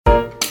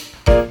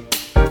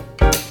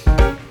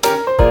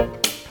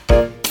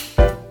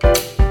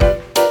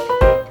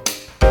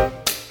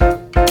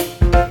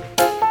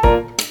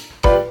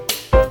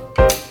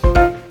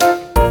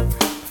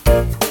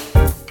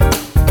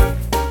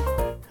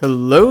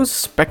Hello,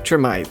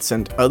 Spectrumites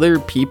and other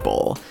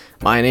people.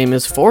 My name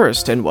is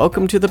Forrest, and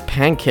welcome to the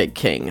Pancake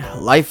King,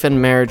 Life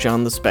and Marriage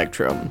on the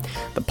Spectrum,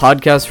 the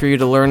podcast for you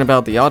to learn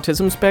about the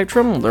autism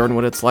spectrum, learn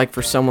what it's like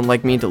for someone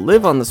like me to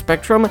live on the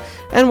spectrum,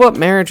 and what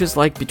marriage is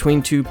like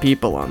between two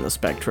people on the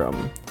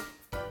spectrum.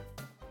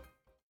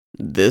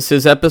 This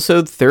is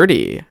episode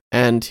 30,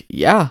 and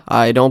yeah,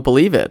 I don't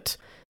believe it.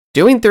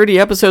 Doing 30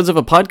 episodes of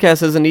a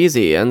podcast isn't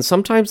easy, and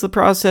sometimes the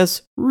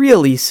process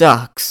really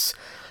sucks.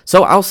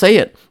 So I'll say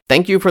it.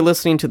 Thank you for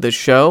listening to this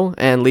show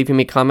and leaving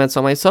me comments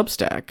on my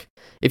Substack.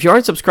 If you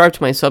aren't subscribed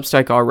to my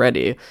Substack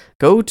already,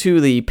 go to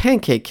the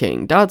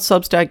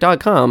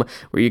pancakeking.substack.com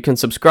where you can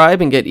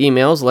subscribe and get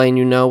emails letting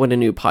you know when a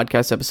new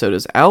podcast episode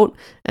is out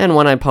and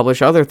when I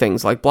publish other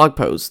things like blog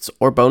posts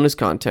or bonus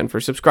content for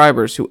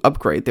subscribers who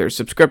upgrade their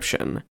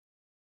subscription.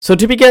 So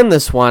to begin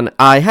this one,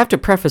 I have to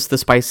preface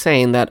this by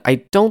saying that I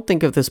don't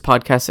think of this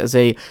podcast as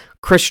a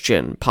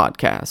Christian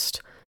podcast.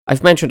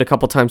 I've mentioned a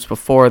couple times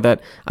before that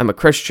I'm a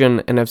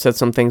Christian, and I've said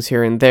some things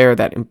here and there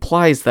that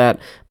implies that,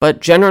 but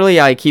generally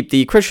I keep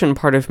the Christian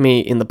part of me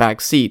in the back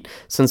seat,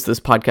 since this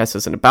podcast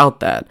isn't about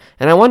that,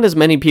 and I want as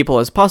many people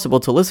as possible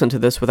to listen to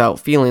this without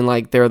feeling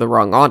like they're the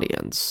wrong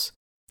audience.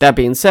 That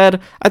being said,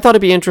 I thought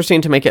it'd be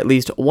interesting to make at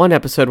least one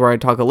episode where I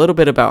talk a little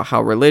bit about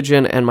how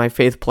religion and my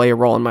faith play a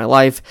role in my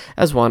life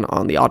as one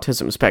on the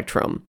autism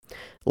spectrum.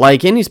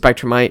 Like any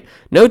Spectrumite,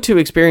 no two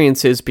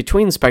experiences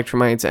between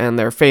Spectrumites and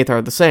their faith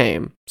are the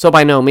same, so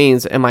by no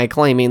means am I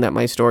claiming that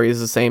my story is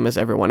the same as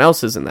everyone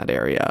else's in that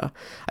area.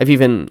 I've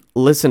even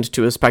listened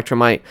to a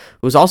Spectrumite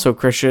who's also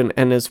Christian,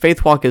 and his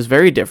faith walk is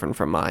very different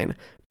from mine.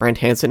 Brent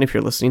Hansen, if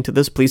you're listening to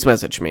this, please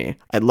message me.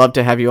 I'd love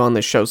to have you on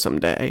this show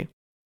someday.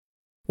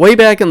 Way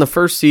back in the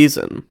first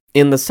season,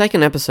 in the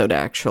second episode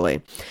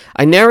actually,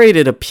 I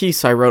narrated a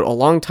piece I wrote a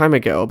long time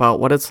ago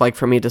about what it's like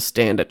for me to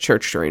stand at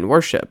church during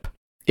worship.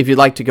 If you'd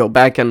like to go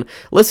back and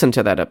listen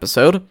to that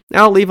episode,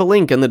 I'll leave a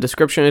link in the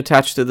description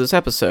attached to this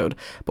episode,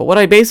 but what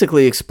I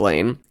basically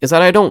explain is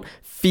that I don't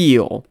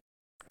feel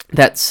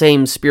that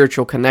same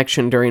spiritual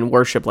connection during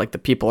worship like the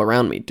people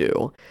around me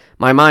do.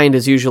 My mind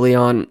is usually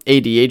on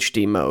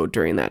ADHD mode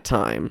during that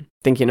time,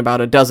 thinking about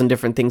a dozen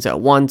different things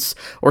at once,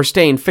 or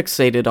staying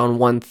fixated on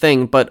one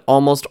thing, but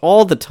almost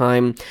all the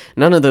time,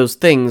 none of those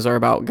things are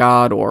about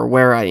God or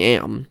where I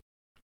am.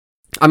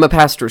 I'm a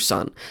pastor's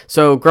son,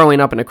 so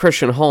growing up in a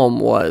Christian home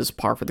was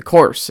par for the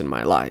course in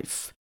my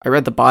life. I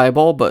read the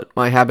Bible, but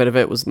my habit of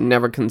it was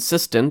never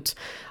consistent.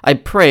 I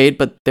prayed,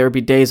 but there'd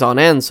be days on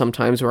end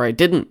sometimes where I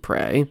didn't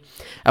pray.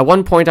 At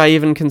one point, I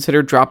even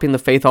considered dropping the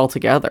faith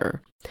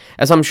altogether.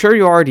 As I'm sure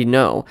you already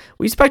know,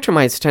 we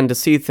Spectrumites tend to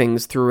see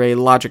things through a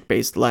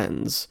logic-based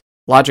lens.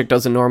 Logic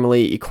doesn't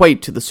normally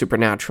equate to the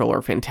supernatural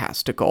or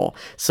fantastical.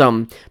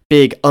 Some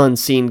big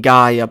unseen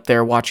guy up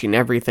there watching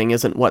everything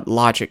isn't what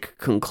logic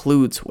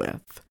concludes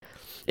with.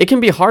 It can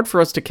be hard for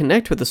us to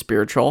connect with the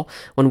spiritual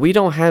when we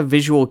don't have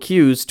visual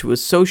cues to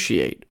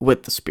associate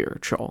with the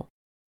spiritual.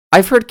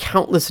 I've heard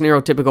countless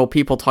neurotypical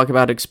people talk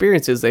about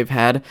experiences they've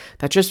had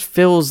that just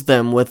fills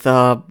them with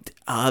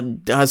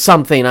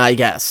something, I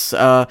guess.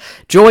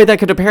 Joy that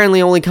could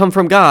apparently only come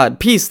from God.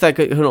 Peace that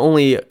could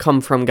only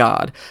come from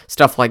God.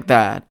 Stuff like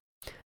that.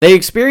 They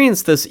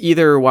experience this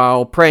either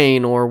while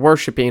praying or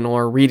worshiping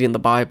or reading the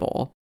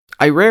Bible.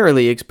 I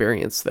rarely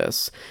experience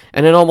this,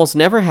 and it almost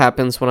never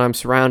happens when I'm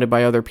surrounded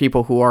by other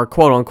people who are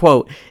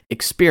quote-unquote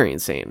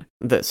experiencing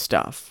this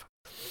stuff.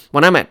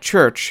 When I'm at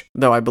church,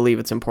 though I believe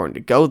it's important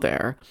to go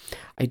there,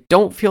 I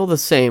don't feel the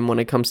same when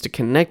it comes to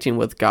connecting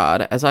with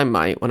God as I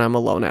might when I'm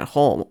alone at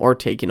home or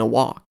taking a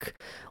walk.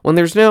 When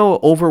there's no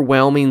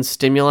overwhelming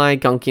stimuli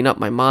gunking up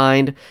my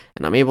mind,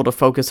 and I'm able to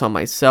focus on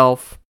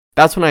myself,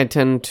 that's when I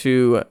tend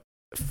to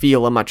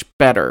feel a much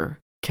better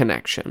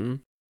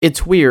connection.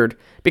 It's weird,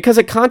 because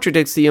it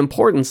contradicts the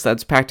importance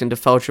that's packed into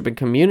fellowship and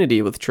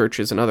community with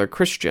churches and other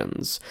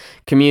Christians.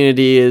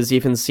 Community is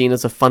even seen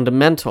as a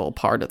fundamental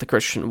part of the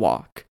Christian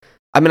walk.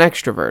 I'm an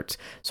extrovert,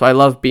 so I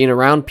love being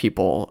around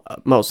people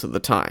most of the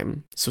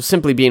time. So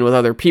simply being with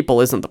other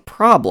people isn't the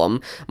problem.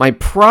 My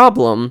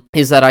problem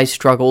is that I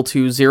struggle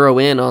to zero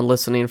in on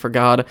listening for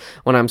God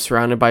when I'm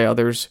surrounded by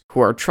others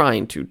who are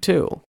trying to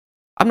too.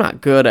 I'm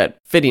not good at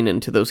fitting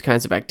into those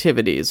kinds of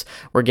activities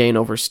where getting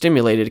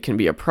overstimulated can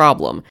be a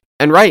problem,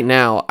 and right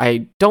now,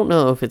 I don't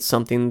know if it's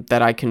something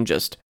that I can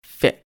just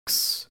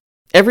fix.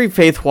 Every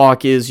faith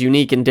walk is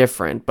unique and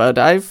different, but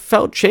I've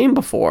felt shame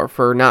before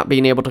for not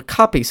being able to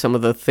copy some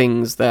of the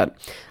things that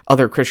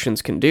other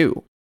Christians can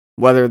do.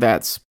 Whether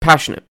that's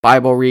passionate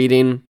Bible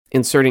reading,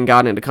 inserting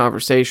God into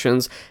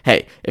conversations.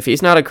 Hey, if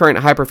he's not a current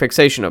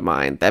hyperfixation of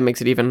mine, that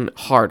makes it even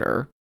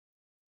harder.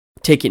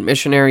 Taking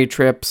missionary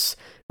trips,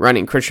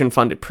 running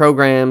Christian-funded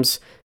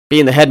programs,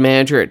 being the head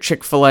manager at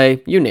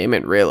Chick-fil-A, you name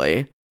it,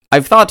 really.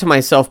 I've thought to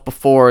myself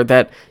before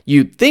that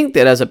you'd think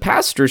that as a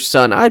pastor's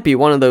son, I'd be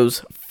one of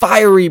those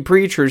fiery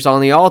preachers on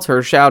the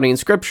altar shouting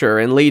scripture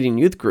and leading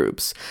youth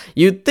groups.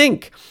 You'd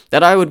think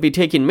that I would be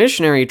taking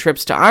missionary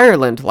trips to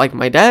Ireland like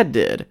my dad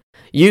did.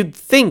 You'd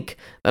think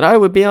that I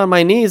would be on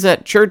my knees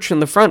at church in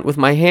the front with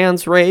my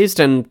hands raised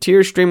and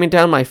tears streaming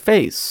down my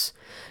face.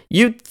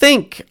 You'd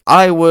think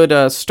I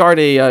would start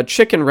a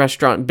chicken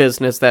restaurant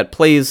business that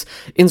plays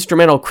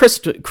instrumental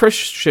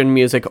Christian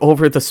music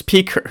over the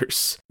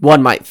speakers.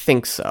 One might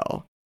think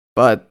so,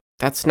 but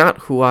that's not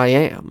who I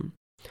am.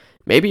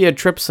 Maybe a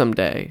trip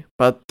someday,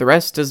 but the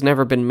rest has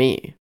never been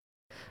me.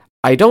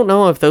 I don't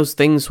know if those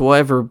things will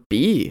ever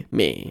be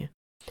me.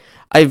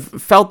 I've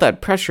felt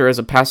that pressure as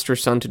a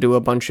pastor's son to do a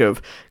bunch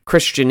of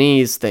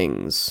Christianese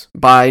things,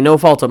 by no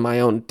fault of my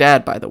own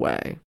dad, by the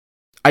way.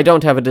 I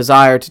don't have a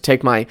desire to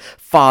take my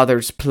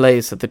father's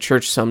place at the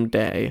church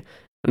someday,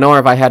 nor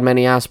have I had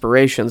many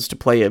aspirations to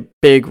play a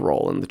big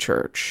role in the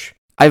church.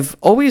 I've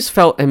always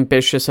felt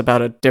ambitious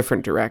about a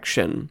different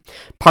direction,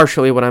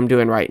 partially what I'm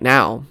doing right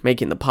now,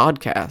 making the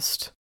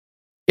podcast.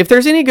 If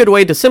there's any good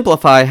way to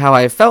simplify how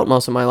I've felt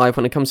most of my life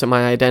when it comes to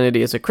my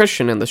identity as a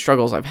Christian and the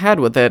struggles I've had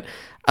with it,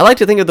 I like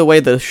to think of the way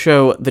the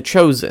show The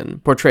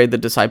Chosen portrayed the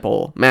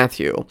disciple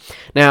Matthew.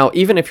 Now,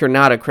 even if you're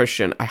not a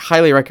Christian, I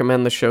highly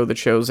recommend the show The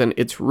Chosen.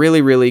 It's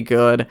really, really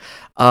good.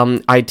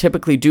 I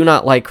typically do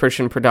not like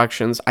Christian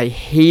productions. I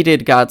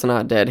hated God's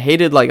Not Dead,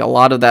 hated like a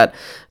lot of that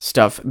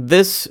stuff.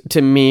 This,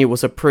 to me,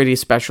 was a pretty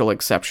special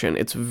exception.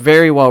 It's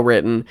very well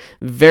written,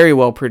 very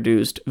well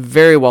produced,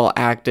 very well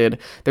acted.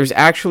 There's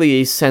actually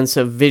a sense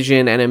of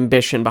vision and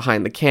ambition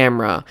behind the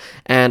camera,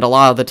 and a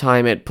lot of the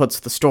time it puts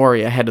the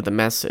story ahead of the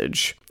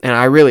message. And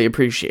I really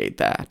appreciate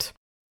that.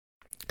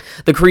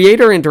 The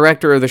creator and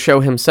director of the show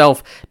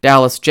himself,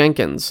 Dallas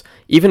Jenkins,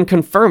 even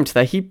confirmed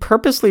that he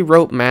purposely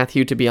wrote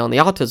Matthew to be on the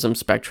autism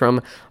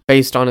spectrum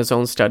based on his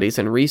own studies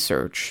and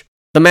research.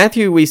 The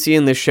Matthew we see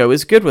in this show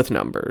is good with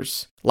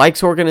numbers,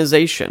 likes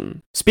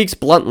organization, speaks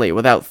bluntly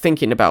without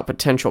thinking about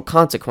potential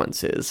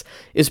consequences,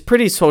 is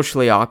pretty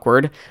socially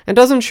awkward, and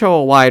doesn't show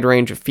a wide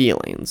range of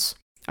feelings.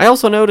 I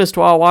also noticed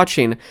while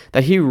watching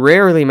that he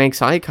rarely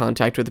makes eye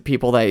contact with the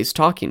people that he's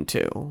talking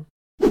to.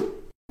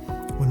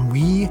 When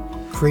we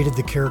created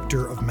the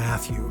character of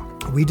Matthew,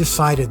 we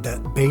decided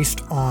that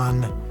based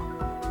on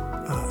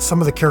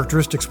some of the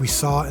characteristics we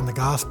saw in the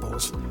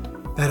Gospels,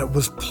 that it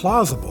was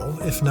plausible,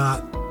 if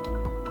not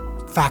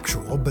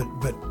factual, but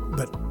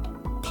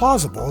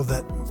plausible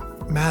that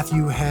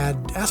Matthew had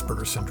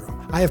Asperger's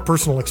syndrome. I have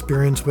personal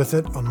experience with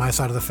it. On my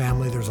side of the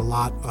family, there's a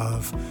lot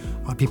of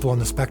people on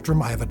the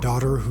spectrum. I have a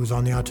daughter who's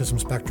on the autism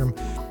spectrum.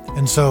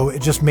 And so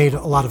it just made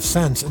a lot of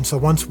sense. And so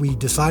once we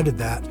decided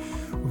that,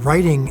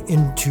 writing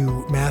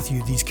into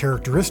Matthew these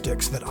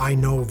characteristics that I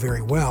know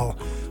very well,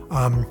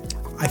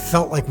 I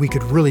felt like we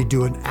could really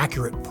do an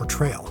accurate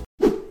portrayal.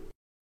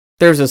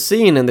 There's a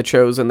scene in The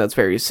Chosen that's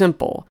very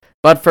simple,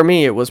 but for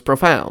me it was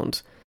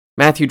profound.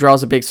 Matthew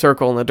draws a big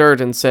circle in the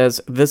dirt and says,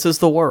 "This is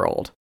the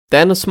world."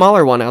 Then a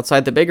smaller one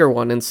outside the bigger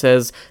one and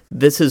says,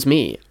 "This is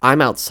me.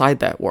 I'm outside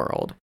that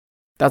world."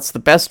 That's the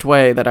best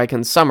way that I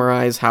can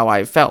summarize how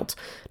I felt,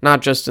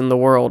 not just in the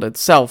world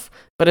itself,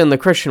 but in the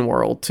Christian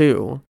world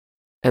too.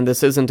 And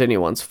this isn't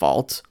anyone's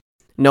fault.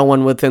 No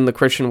one within the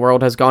Christian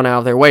world has gone out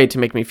of their way to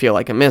make me feel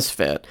like a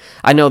misfit.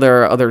 I know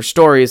there are other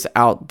stories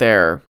out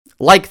there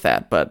like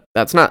that, but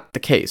that's not the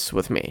case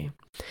with me.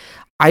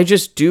 I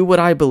just do what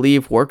I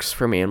believe works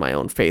for me in my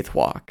own faith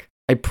walk.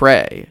 I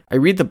pray. I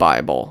read the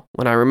Bible,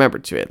 when I remember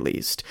to at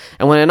least.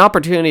 And when an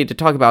opportunity to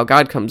talk about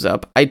God comes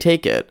up, I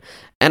take it.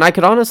 And I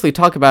could honestly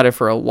talk about it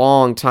for a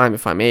long time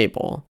if I'm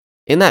able.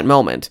 In that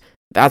moment,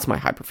 that's my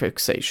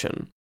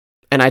hyperfixation.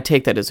 And I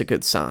take that as a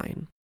good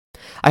sign.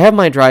 I have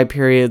my dry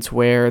periods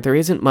where there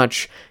isn't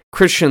much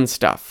Christian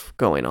stuff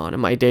going on in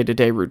my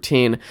day-to-day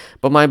routine,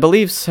 but my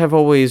beliefs have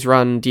always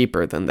run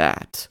deeper than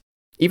that.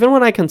 Even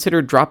when I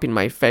considered dropping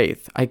my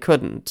faith, I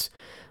couldn't.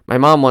 My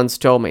mom once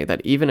told me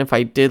that even if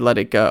I did let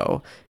it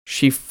go,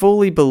 she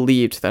fully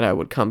believed that I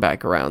would come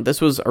back around.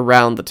 This was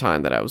around the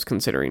time that I was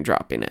considering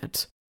dropping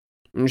it.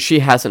 And she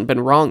hasn't been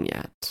wrong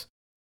yet.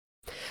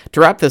 To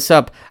wrap this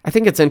up, I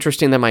think it's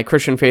interesting that my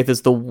Christian faith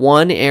is the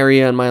one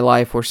area in my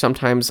life where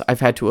sometimes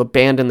I've had to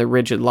abandon the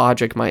rigid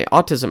logic my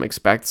autism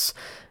expects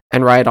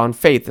and ride on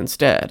faith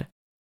instead.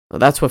 Well,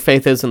 that's what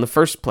faith is in the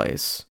first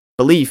place.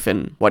 Belief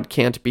in what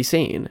can't be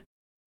seen.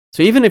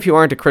 So even if you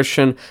aren't a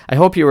Christian, I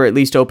hope you are at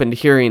least open to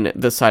hearing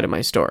this side of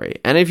my story.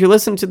 And if you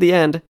listen to the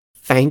end,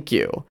 thank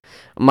you.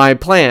 My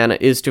plan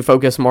is to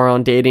focus more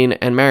on dating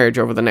and marriage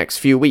over the next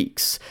few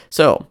weeks.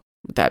 So,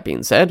 with that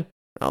being said,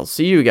 I'll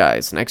see you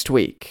guys next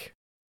week.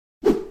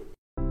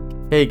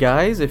 Hey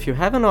guys, if you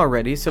haven't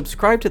already,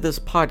 subscribe to this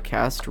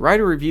podcast, write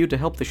a review to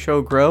help the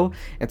show grow,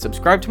 and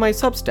subscribe to my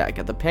Substack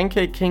at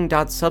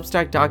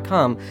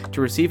thepancakeking.substack.com to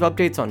receive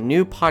updates on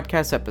new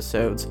podcast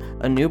episodes,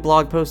 a new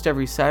blog post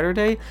every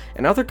Saturday,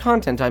 and other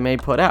content I may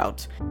put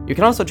out. You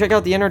can also check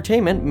out the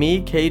entertainment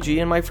me, KG,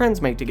 and my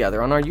friends make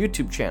together on our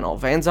YouTube channel,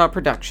 Vanzot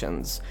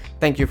Productions.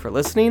 Thank you for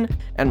listening,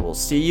 and we'll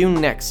see you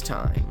next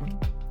time.